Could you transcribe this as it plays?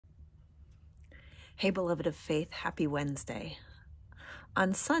Hey, beloved of faith, happy Wednesday.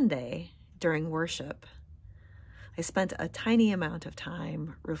 On Sunday, during worship, I spent a tiny amount of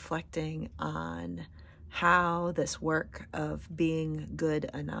time reflecting on how this work of being good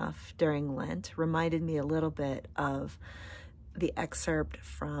enough during Lent reminded me a little bit of the excerpt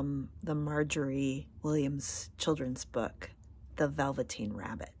from the Marjorie Williams children's book, The Velveteen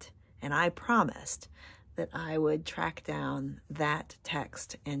Rabbit. And I promised that I would track down that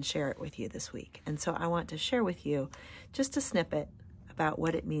text and share it with you this week. And so I want to share with you just a snippet about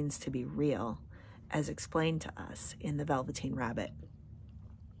what it means to be real as explained to us in The Velveteen Rabbit.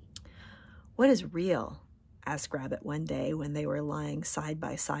 "What is real?" asked Rabbit one day when they were lying side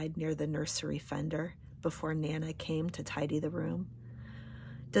by side near the nursery fender before Nana came to tidy the room.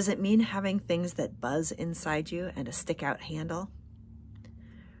 "Does it mean having things that buzz inside you and a stick-out handle?"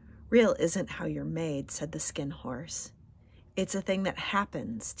 "Real isn't how you're made," said the Skin Horse. "It's a thing that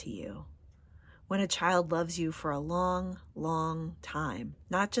happens to you. When a child loves you for a long, long time,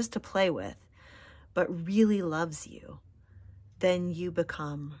 not just to play with, but really loves you, then you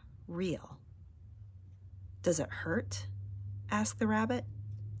become real." "Does it hurt?" asked the rabbit.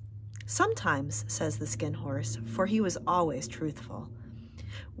 "Sometimes," says the Skin Horse, for he was always truthful.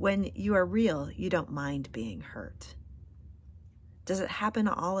 "When you are real, you don't mind being hurt." "Does it happen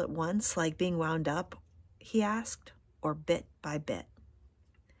all at once, like being wound up?" he asked, "or bit by bit?"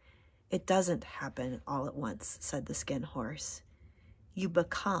 "It doesn't happen all at once," said the Skin Horse. "You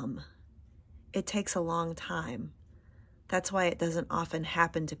become. It takes a long time. That's why it doesn't often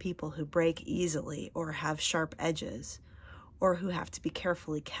happen to people who break easily or have sharp edges or who have to be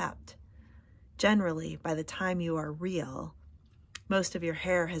carefully kept. Generally, by the time you are real, most of your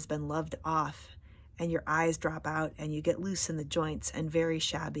hair has been loved off and your eyes drop out and you get loose in the joints and very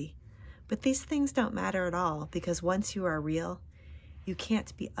shabby. But these things don't matter at all, because once you are real, you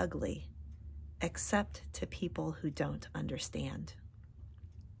can't be ugly, except to people who don't understand."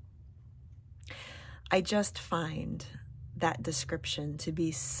 I just find that description to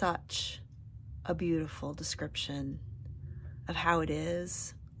be such a beautiful description of how it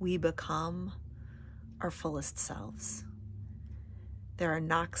is we become our fullest selves. There are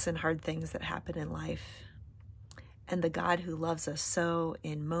knocks and hard things that happen in life, and the God who loves us so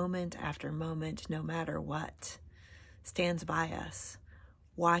in moment after moment, no matter what, stands by us,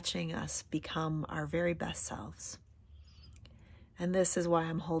 watching us become our very best selves. And this is why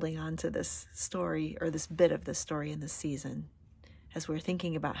I'm holding on to this story, or this bit of this story in this season, as we're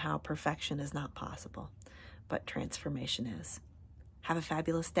thinking about how perfection is not possible, but transformation is. Have a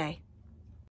fabulous day.